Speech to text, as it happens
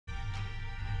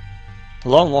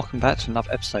Hello and welcome back to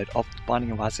another episode of The Binding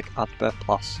of Isaac Afterbirth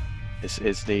Plus. This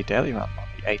is the daily run on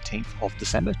the 18th of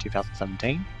December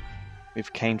 2017.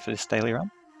 We've caned for this daily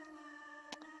run.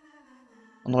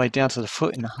 On the way down to the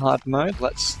foot in hard mode,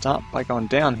 let's start by going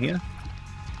down here.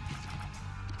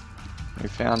 We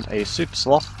found a super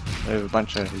sloth with a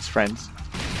bunch of his friends.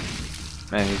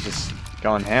 Man, he's just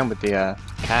going ham with the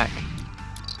cack.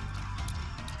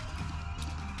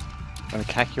 Gonna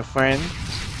cack your friend.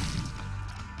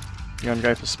 You're gonna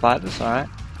go for spiders, alright.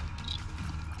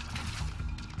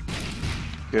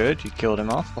 Good, you killed him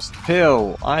off. What's the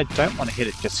pill? I don't want to hit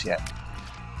it just yet.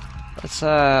 Let's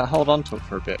hold on to it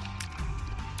for a bit.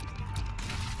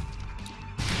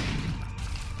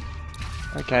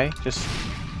 Okay, just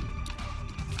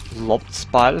lobbed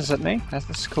spiders at me.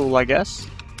 That's cool, I guess.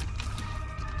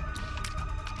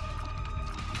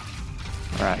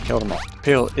 Alright, killed him off. The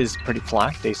pill is pretty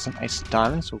fly, decent. Ace of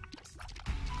diamonds. We'll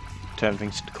turn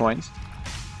things into coins.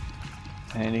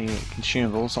 Any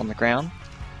consumables on the ground?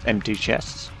 Empty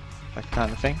chests, that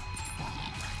kind of thing.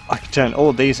 I can turn all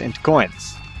of these into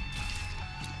coins.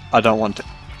 I don't want to.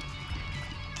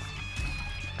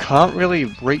 Can't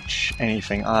really reach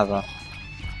anything either.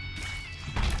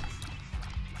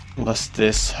 Unless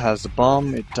this has a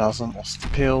bomb, it doesn't. What's the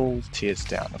pill? Tears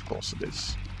down, of course it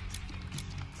is.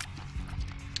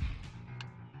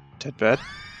 Dead bird,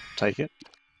 take it.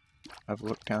 Have a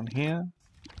look down here.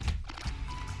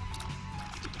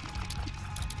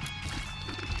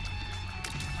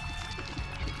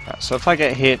 Right, so if I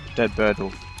get hit, dead bird will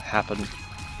happen.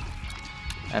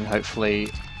 And hopefully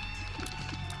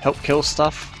help kill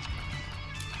stuff.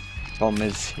 Bomb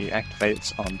is he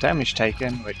activates on damage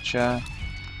taken, which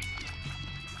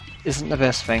isn't the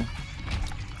best thing.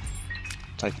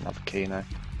 Take another key now.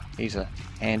 These are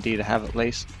handy to have at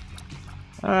least.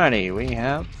 Alrighty, we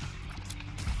have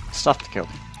stuff to kill.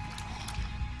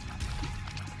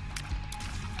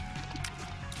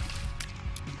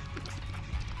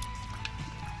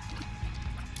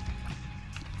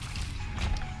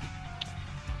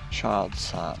 Child's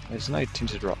heart. There's no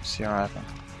tinted rocks here either.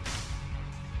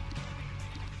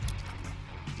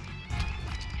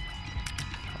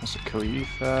 Also kill you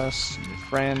first, and your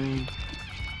friend.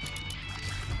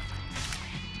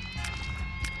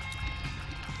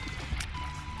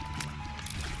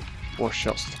 Four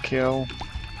shots to kill.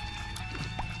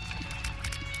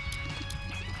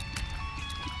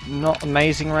 Not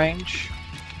amazing range.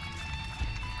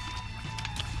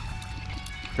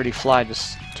 Pretty fly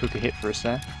just took a hit for us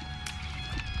there.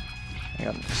 I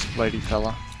got an explodey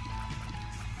fella.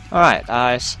 Alright,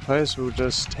 I suppose we'll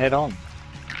just head on.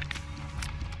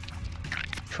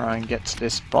 Try and get to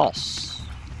this boss.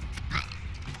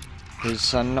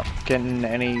 Because I'm not getting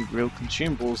any real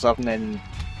consumables other than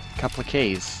a couple of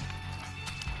keys.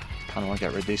 Kinda want to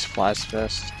get rid of these flies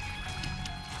first.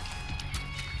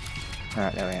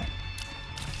 Alright, there we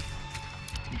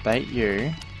go. Bait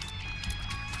you.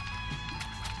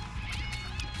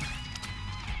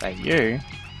 Bait you.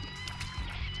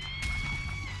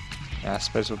 I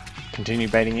suppose we'll continue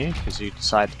baiting you because you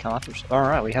decide to come after us.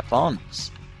 Alright, we have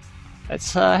bombs.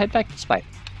 Let's head back to this bait.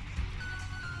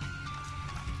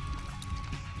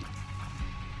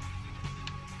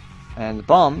 And the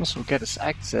bombs will get us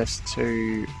access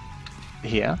to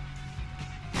here.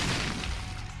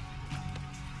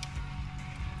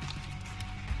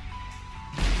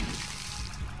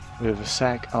 We have a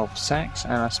sack of sacks,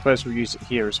 and I suppose we'll use it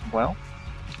here as well.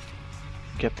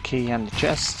 Get the key and the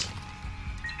chest.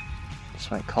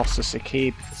 This won't cost us a key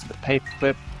because of the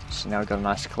paperclip, so now we've got a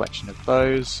nice collection of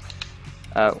those.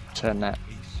 Turn that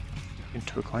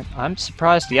into a coin. I'm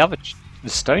surprised the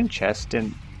stone chest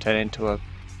didn't turn into a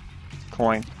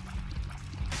coin.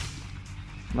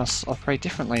 Must operate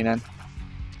differently then.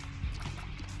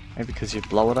 Maybe because you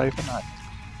blow it open? I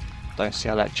don't see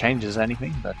how that changes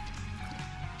anything, but...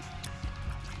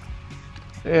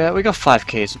 yeah, we got 5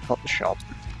 keys, we've got the shop.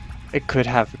 It could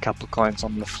have a couple of coins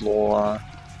on the floor.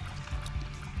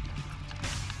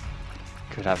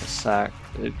 Could have a sack.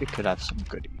 It could have some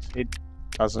goodies. It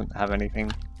doesn't have anything.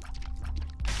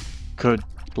 Could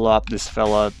blow up this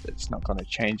fella, it's not going to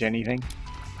change anything.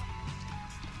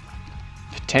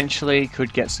 Potentially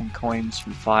could get some coins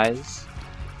from fires,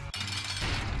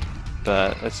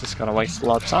 but that's just going to waste a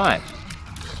lot of time.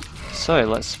 So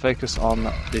let's focus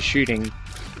on the shooting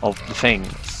of the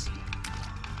things.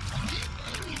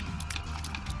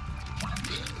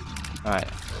 Alright,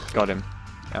 got him.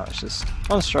 Now it's just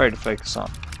Monstro to focus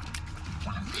on.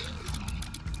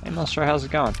 Hey Monstro, how's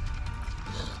it going?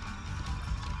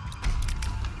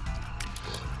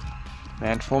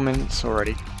 Man, 4 minutes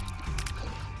already.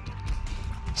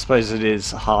 suppose it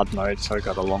is hard mode, so we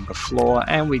got a longer floor,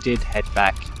 and we did head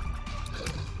back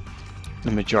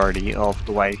the majority of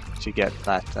the way to get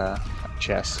that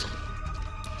chest.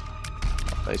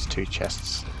 Those 2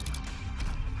 chests.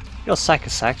 Got a sack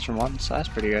of sacks from one, so that's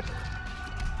pretty good.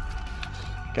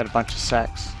 Got a bunch of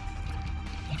sacks.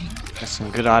 Got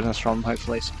some good items from,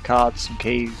 hopefully some cards, some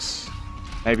keys,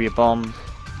 maybe a bomb.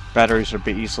 Batteries are a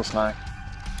bit useless now.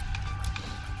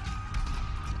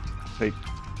 So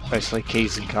basically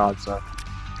keys and cards are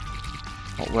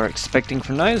what we're expecting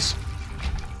from those.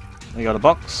 We got a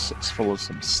box, it's full of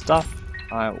some stuff.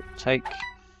 I will take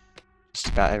just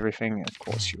about everything, of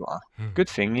course you are. Good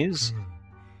thing is,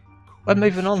 we're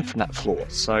moving on from that floor,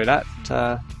 so that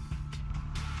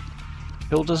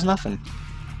hill does nothing.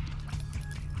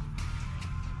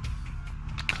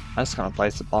 I just gonna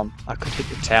place the bomb. I could hit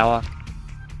the tower.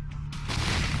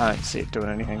 I don't see it doing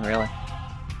anything really.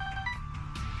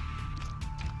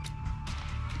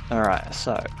 Alright,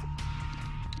 so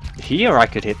here I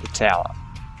could hit the tower.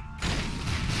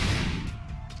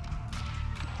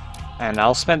 And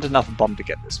I'll spend another bomb to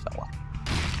get this fella.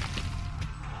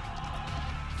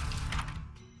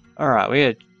 Alright, we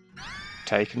had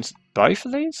taken both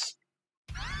of these?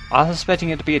 I was expecting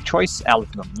it to be a choice out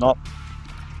of them, not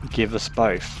give us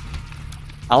both.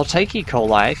 I'll take E.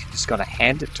 coli if you're just gonna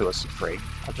hand it to us for free.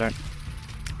 I don't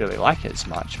really like it as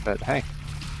much, but hey.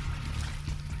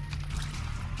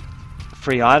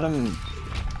 Free item,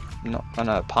 I'm not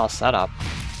gonna pass that up.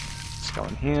 Let's go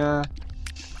in here.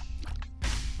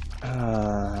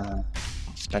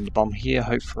 Spend a bomb here,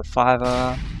 hope for a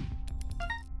 $5.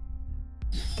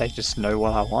 They just know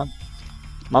what I want.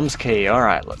 Mum's key,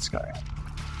 alright, let's go.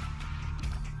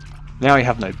 Now we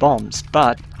have no bombs,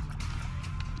 but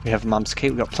we have Mum's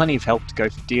key. We've got plenty of health to go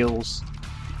for deals.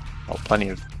 Well, plenty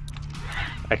of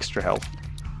extra health.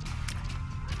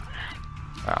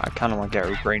 Alright, I kinda wanna get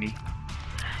rid of Greenie.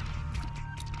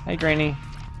 Hey Greenie.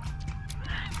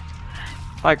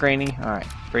 Hi Greenie. Alright,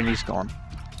 Greenie's gone.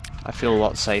 I feel a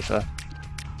lot safer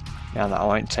now that I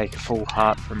won't take a full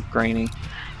heart from Greenie.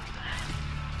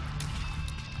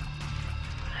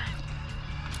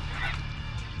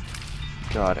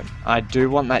 Got him. I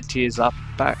do want that tears up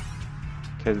back,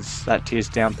 because that tears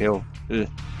down pill. Ugh.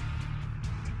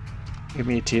 Give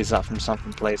me a tears up from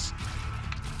something, please.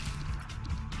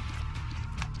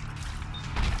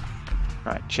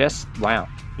 Right, chest. Wow.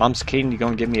 Mum's keen, you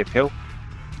gonna give me a pill?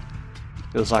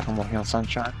 Feels like I'm walking on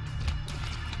sunshine.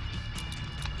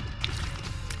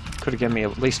 Could have given me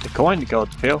at least a coin to go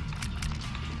with the pill.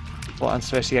 Well, I'm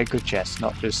supposed to get a good chest,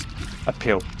 not just a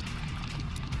pill.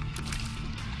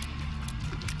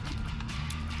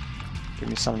 Give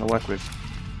me something to work with.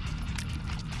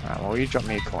 Alright, well you drop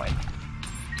me a coin.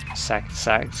 Sack of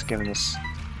sacks, giving us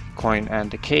a coin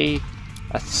and a key.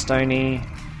 That's the Stony.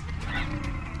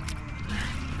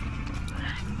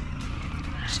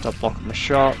 Stop blocking my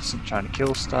shots and trying to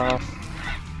kill stuff.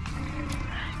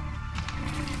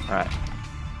 Alright.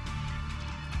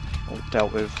 All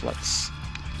dealt with, let's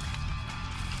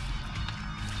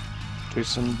do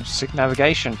some sick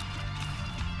navigation.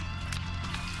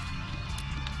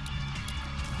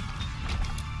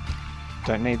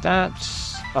 Don't need that.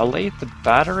 I'll leave the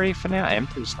battery for now.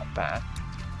 Emperor's not bad.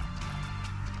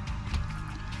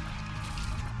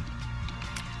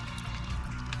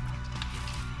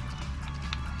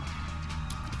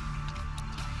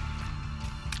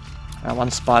 One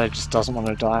spider just doesn't want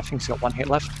to die. I think he's got 1 hit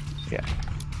left. Yeah.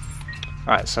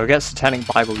 Alright, so we get Satanic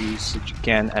Bible usage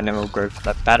again, and then we'll go for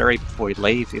that battery before we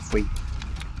leave, if we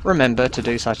remember to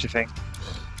do such a thing.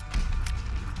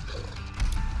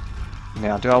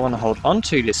 Now, do I want to hold on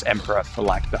to this Emperor for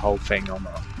like the whole thing or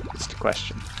not? That's the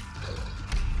question.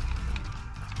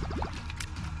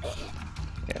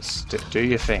 Yes, do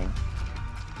your thing.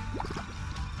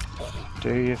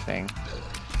 Do your thing.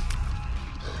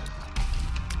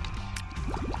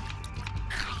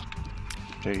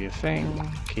 Do your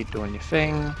thing. Keep doing your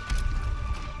thing.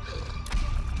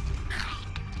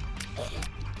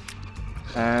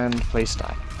 And please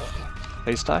die.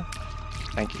 Please die.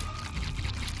 Thank you.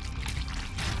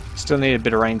 Still need a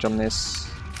bit of range on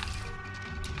this.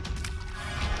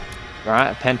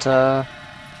 Alright, a Penta.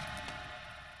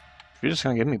 If you're just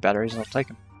gonna give me batteries, I'll take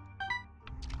them.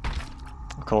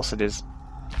 Of course it is.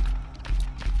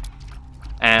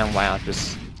 And wow,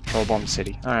 just Troll Bomb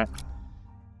City. Alright.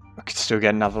 I could still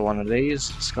get another one of these.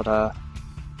 Just gotta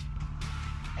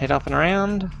head up and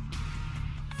around.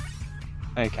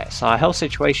 Okay, so our health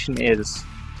situation is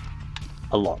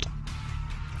a lot.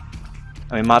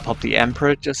 And we might pop the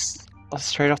Emperor just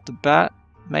straight off the bat.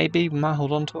 Maybe we might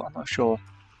hold on to it. I'm not sure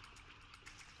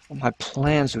what my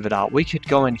plans with it are. We could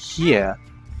go in here,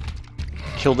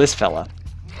 kill this fella.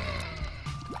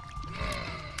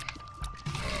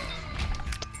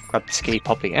 Grab the Ski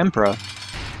Poppy Emperor,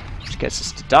 which gets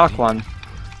us to Dark One.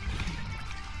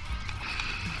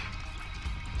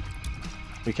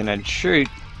 We can then shoot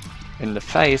in the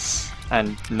face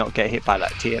and not get hit by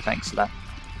that tear thanks to that.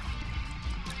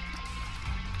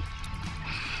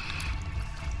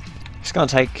 It's going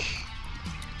to take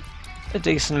a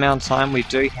decent amount of time. We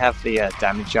do have the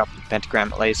damage up with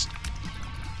Pentagram at least.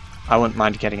 I wouldn't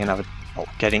mind getting another, well,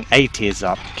 getting a tears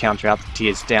up to counter out the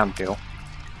tears down bill.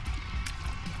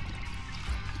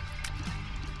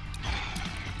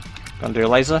 Gonna do a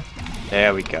laser?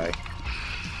 There we go.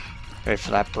 Go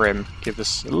for that brim. Give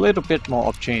us a little bit more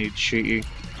opportunity to shoot you.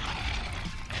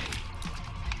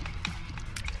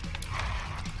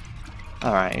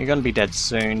 Alright, you're gonna be dead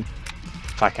soon.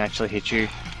 If I can actually hit you.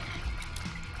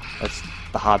 That's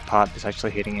the hard part, is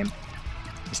actually hitting him.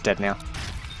 He's dead now.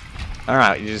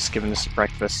 Alright, you're just giving us a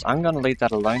breakfast. I'm gonna leave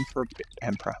that alone for a bit,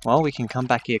 Emperor. Well, we can come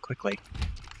back here quickly.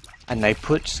 And they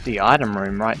put the item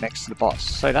room right next to the boss.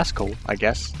 So that's cool, I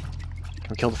guess.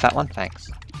 Can we kill the fat one? Thanks.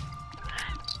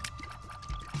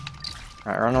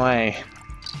 Alright, run away.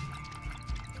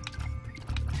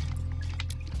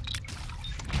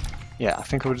 Yeah, I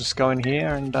think we'll just go in here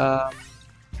and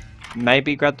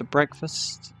maybe grab the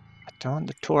breakfast. I don't want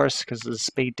the tourist because of the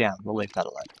speed down. We'll leave that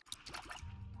alone.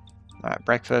 Alright,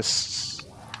 breakfast.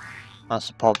 I'll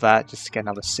also pop that just to get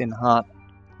another Sin Heart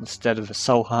instead of a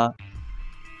Soul Heart.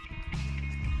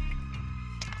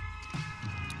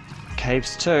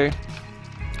 Caves too.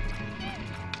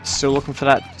 Still looking for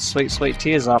that sweet, sweet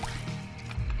tears up.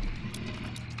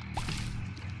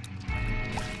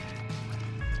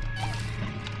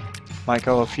 Might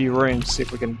go a few rooms, see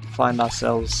if we can find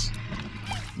ourselves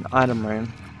an item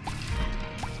room.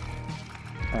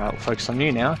 Alright, we'll focus on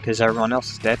you now, because everyone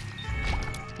else is dead.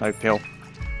 No pill.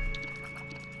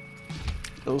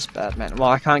 Pill's bad, man. Well,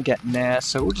 I can't get near,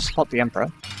 so we'll just pop the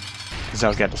Emperor, because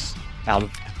that'll get us out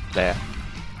of there.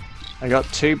 I got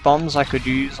 2 bombs I could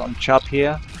use on Chubb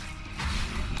here.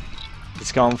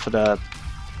 It's going for the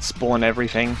spawn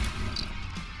everything.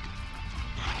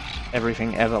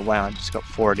 Everything ever. Wow, I just got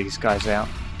 4 of these guys out.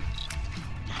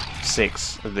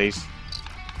 6 of these.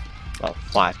 Well,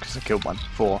 5 because I killed one.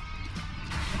 4.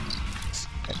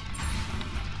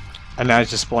 And now he's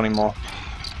just spawning more.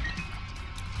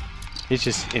 He's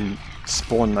just in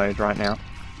spawn mode right now.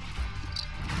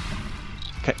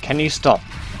 Can you stop?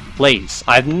 Please.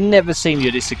 I've never seen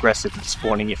you this aggressive in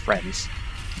spawning your friends.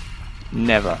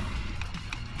 Never.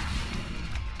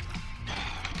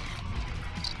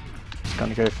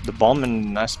 Gonna go for the bomb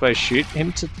and I suppose shoot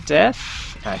him to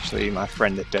death. Actually, my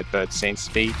friend at Deadbird seems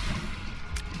to be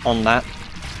on that.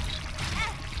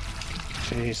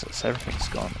 Jesus, everything's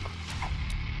gone.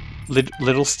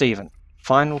 Little Steven.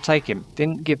 Fine, we'll take him.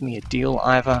 Didn't give me a deal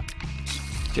either.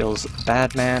 Deal's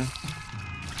bad, man.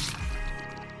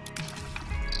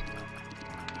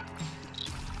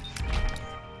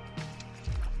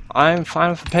 I'm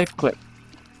fine with a paperclip.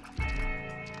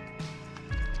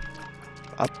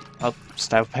 I'll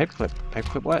stay with paperclip.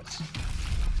 Paperclip works.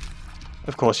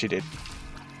 Of course you did.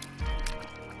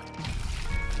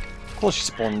 Of course you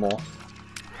spawned more.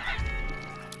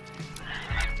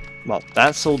 Well,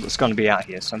 that's all that's going to be out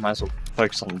here, so I might as well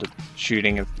focus on the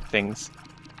shooting of things.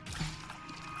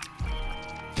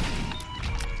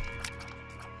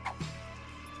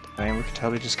 I mean, we could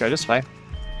totally just go this way.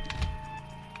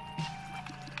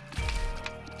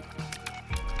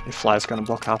 Your fly's going to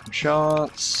block half my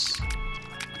shots.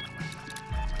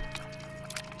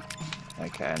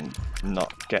 Okay, I'm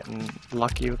not getting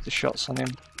lucky with the shots on him.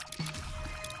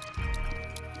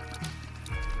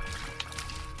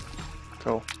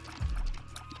 Cool.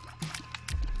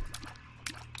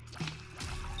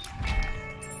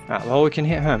 Alright, well, we can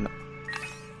hit him.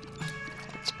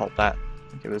 Let's pop that.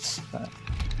 Give us that.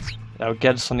 That'll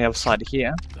get us on the other side of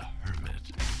here.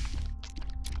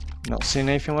 Not seeing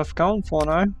anything worth going for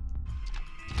now.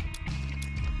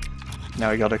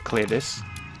 Now we gotta clear this.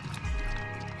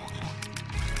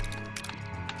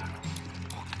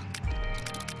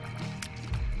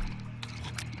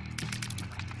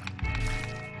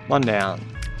 One down.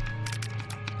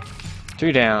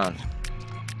 2 down.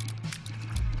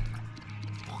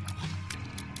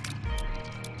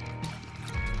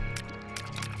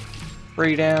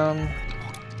 Three down.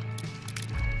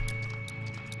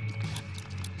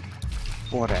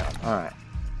 4 down. Alright.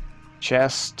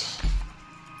 Chest.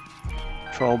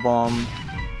 Troll bomb.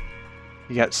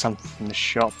 You get something from the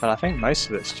shop, but I think most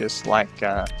of it's just like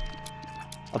a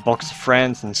box of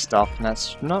friends and stuff, and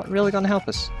that's not really going to help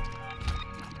us.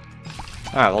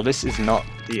 Alright, well this is not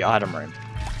the item room.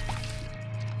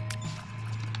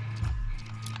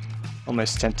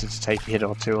 Almost tempted to take a hit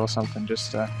or two or something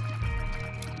just to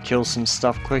kill some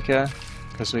stuff quicker,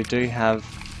 because we do have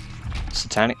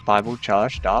Satanic Bible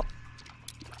charged up.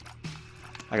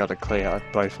 I gotta clear out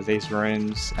both of these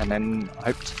rooms, and then I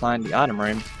hope to find the item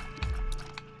room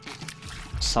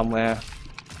somewhere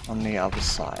on the other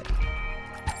side.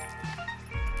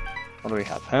 What do we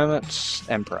have? Hermit,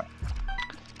 Emperor.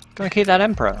 Gonna keep that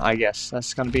Emperor, I guess.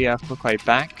 That's gonna be our quick way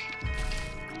back.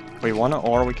 If we want it,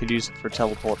 or we could use it for a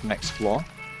teleport to the next floor.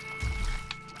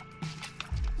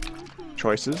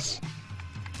 Choices.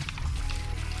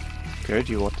 Good,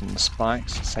 you walked in the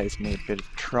spikes. Saves me a bit of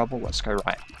trouble. Let's go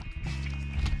right.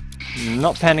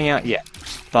 Not panning out yet,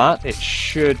 but it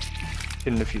should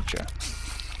in the future.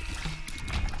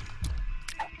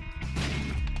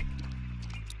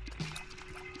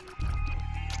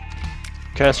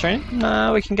 Curse ring?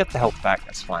 No, we can get the health back,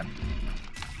 that's fine.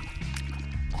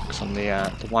 Focus on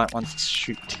the white ones to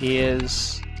shoot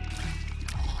tears.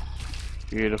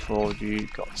 Beautiful, you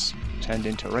got turned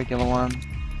into a regular one.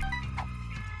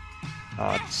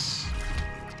 Cards.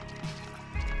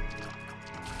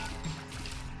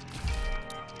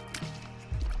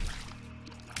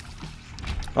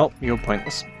 Oh, you're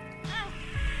pointless.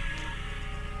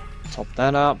 Top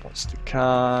that up. What's the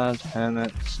card?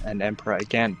 Hermit and Emperor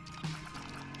again.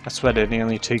 I swear there are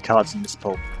only 2 cards in this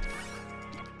pool.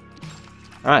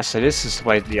 Alright, so this is the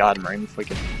way to the item room, if we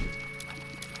can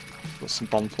put some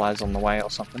bonfires on the way or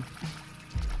something.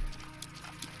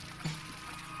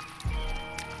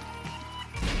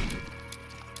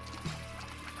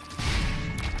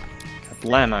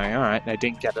 Blammo, alright, they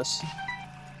didn't get us.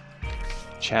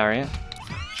 Chariot.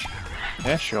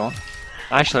 Yeah, sure.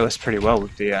 Actually, it was pretty well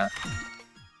with the,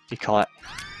 you call it.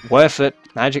 Worth it.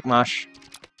 Magic Mush.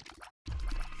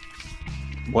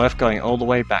 Worth going all the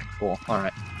way back for.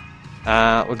 Alright.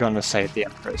 We're going to save the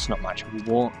Emperor. It's not much of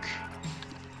a walk.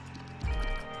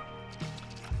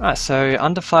 Alright, so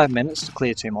under 5 minutes to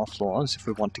clear 2 more floors if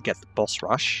we want to get the boss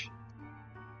rush.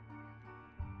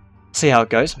 See how it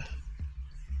goes.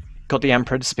 Got the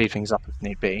Emperor to speed things up if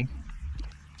need be.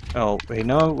 Oh, we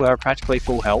know we're practically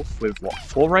full health with, what,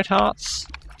 4 red hearts?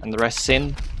 And the rest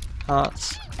sin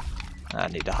hearts? I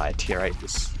need a higher tier 8.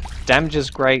 This damage is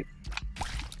great.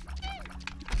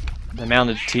 The amount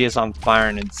of tears I'm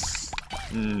firing is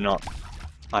not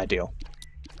ideal.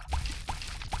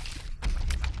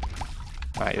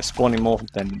 Alright, you're spawning more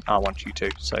than I want you to,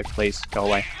 so please go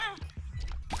away.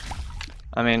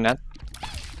 I mean, that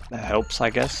helps, I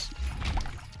guess.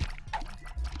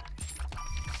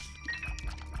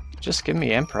 Just give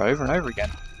me Emperor over and over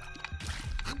again.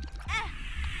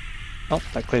 Oh,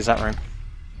 that clears that room.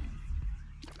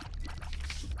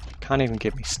 Can't even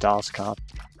give me Stars card.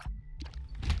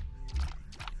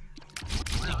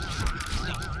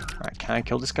 Alright, can I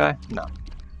kill this guy? No.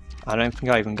 I don't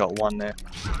think I even got one there.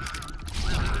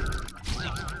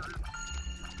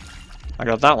 I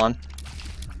got that one.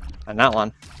 And that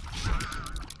one.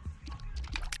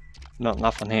 Not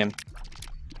enough on him.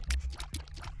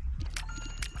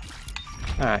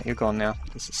 Alright, you're gone now.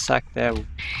 There's a sack there. We'll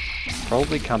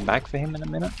probably come back for him in a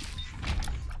minute.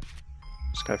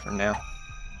 Let's go for him now.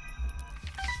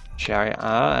 Chariot.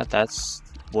 That's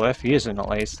worth using at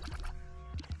least.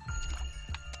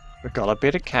 We've got a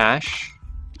bit of cash.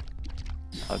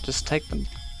 I'll just take them.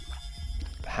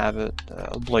 Have it.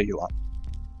 I'll blow you up.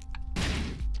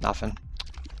 Nothing.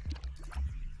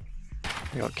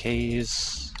 We got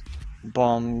keys.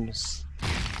 Bombs.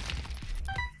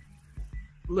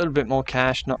 A little bit more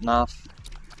cash, not enough.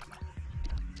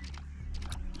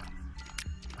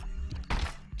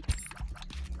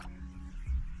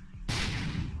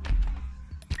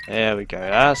 There we go,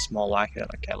 that's more like it.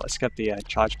 Okay, let's get the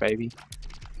charge baby.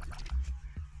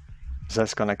 So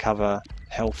that's going to cover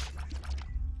health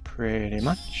pretty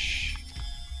much.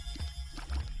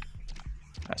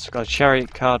 Alright, so we've got a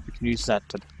chariot card, we can use that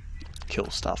to kill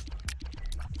stuff.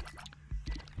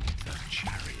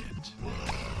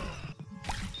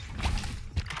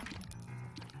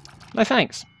 No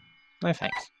thanks. No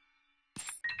thanks.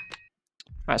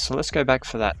 Alright, so let's go back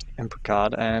for that Emperor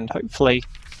card, and hopefully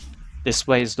this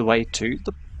way is the way to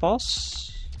the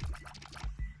boss.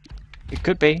 It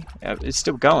could be. It's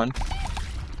still going.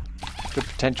 Good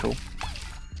potential.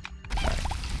 Alright.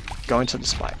 Go into the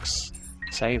spikes.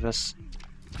 Save us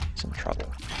some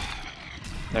trouble.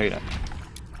 No, you don't.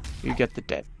 You get the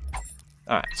dead.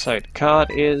 Alright, so the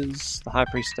card is the High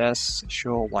Priestess.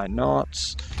 Sure, why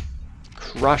not?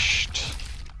 Crushed.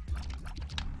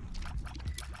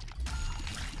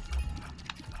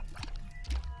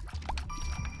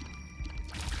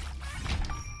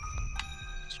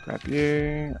 Let's grab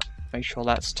you. Make sure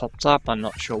that's topped up. I'm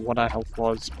not sure what our health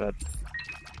was, but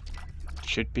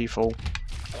should be full.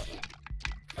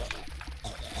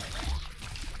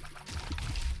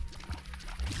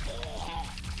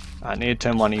 I need to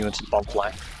turn one of you into the bomb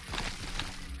fly.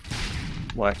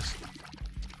 Works.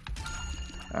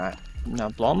 Alright, now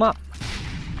blow them up.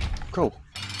 Cool.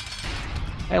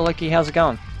 Hey Loki, how's it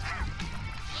going?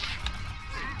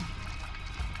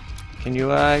 Can you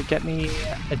get me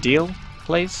a deal,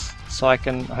 please? So I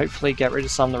can hopefully get rid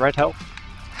of some of the red health.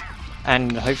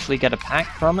 And hopefully get a pack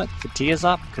from it for tiers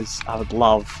up, because I would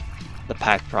love the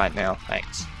pack right now,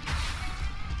 thanks.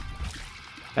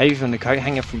 Maybe even the coat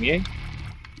hanger from you.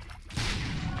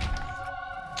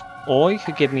 Or you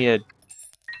could give me a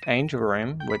angel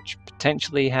room, which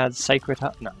potentially has sacred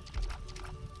heart. No.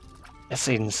 It's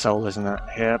Eden Soul, isn't it?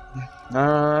 Yep.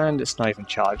 And it's not even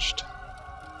charged.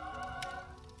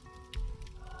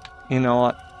 You know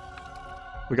what?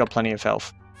 We got plenty of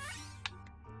health.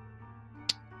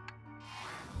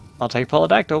 I'll take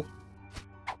Polydactyl.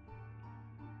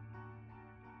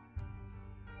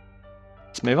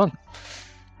 Let's move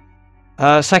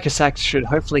on. Sack should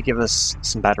hopefully give us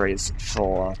some batteries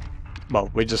for...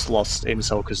 Well, we just lost Eden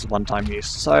Soul because of one-time use,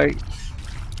 so...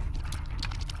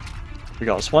 We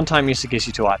got this one-time use that gives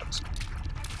you 2 items.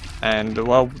 And,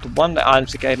 well, the one the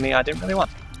items it gave me I didn't really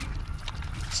want.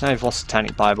 So now I've lost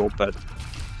Satanic Bible, but...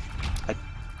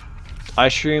 I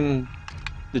assume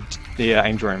the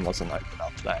Angel Room wasn't open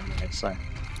after that anyway, so...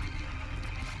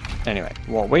 Anyway,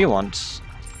 what we want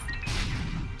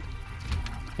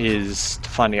is to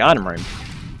find the item room.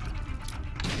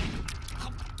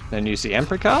 Then use the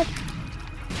Emperor card.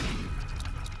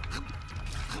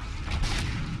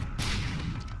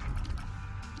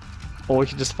 Or we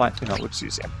can just find... No, we'll just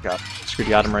use the Emperor card. Screw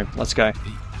the item room. Let's go.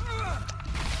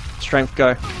 Strength,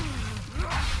 go.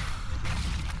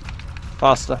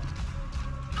 Faster.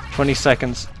 20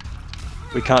 seconds.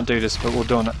 We can't do this, but we're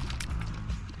doing it.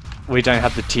 We don't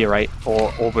have the tier 8 or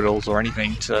orbitals or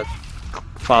anything to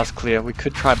fast clear. We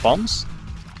could try bombs.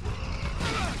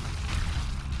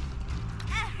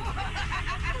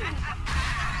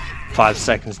 Five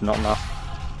seconds, not enough.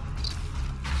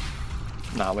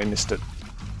 Nah, we missed it.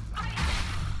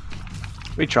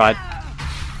 We tried.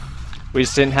 We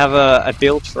just didn't have a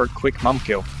build for a quick mum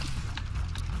kill.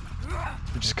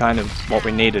 Which is kind of what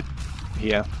we needed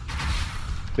here.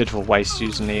 Bit of a waste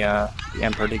using the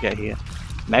Emperor to get here.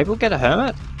 Maybe we'll get a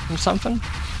Hermit from something?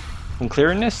 From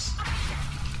clearing this?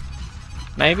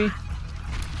 Maybe?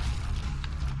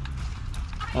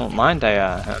 I don't mind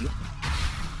a Hermit.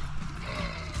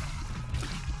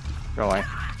 Go away.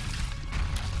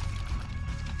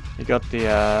 You got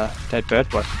the dead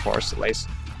bird working for us at least.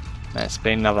 Man, it's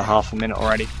been another half a minute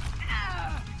already.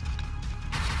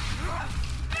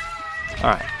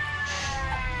 Alright.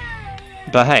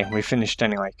 But hey, we finished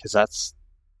anyway, because that's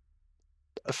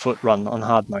a foot run on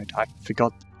hard mode. I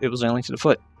forgot it was only to the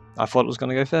foot. I thought it was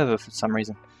going to go further for some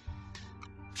reason.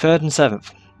 3rd and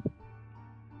 7th.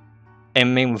 I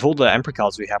mean, with all the Emperor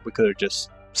cards we have, we could have just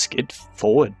skid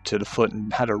forward to the foot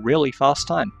and had a really fast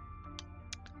time.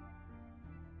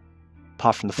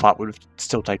 Apart from the fight would have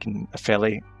still taken a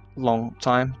fairly long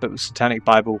time, but with Satanic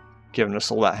Bible giving us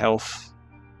all that health,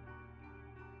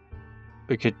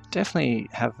 we could definitely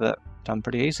have that done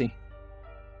pretty easy.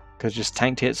 Because just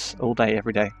tanked hits all day,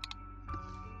 every day.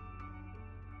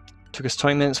 Took us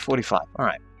 20 minutes 45.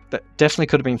 Alright. But definitely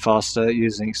could have been faster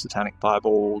using Satanic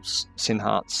Bibles, Sin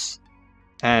Hearts,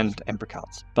 and Emperor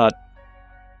cards. But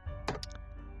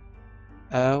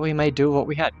we may do what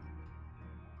we had.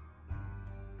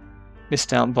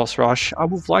 Missed out on Boss Rush. I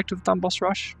would have liked to have done Boss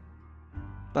Rush.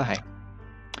 But hey.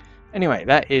 Anyway,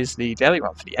 that is the daily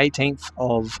run for the 18th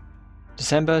of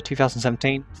December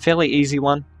 2017. Fairly easy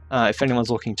one. If anyone's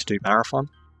looking to do marathon,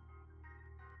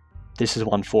 this is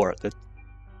one for it.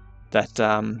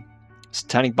 That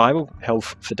Satanic Bible,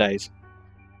 health for days.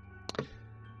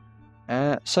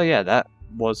 So yeah, that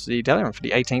was the daily run for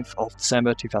the 18th of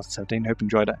December 2017. Hope you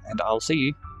enjoyed it, and I'll see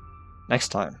you next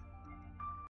time.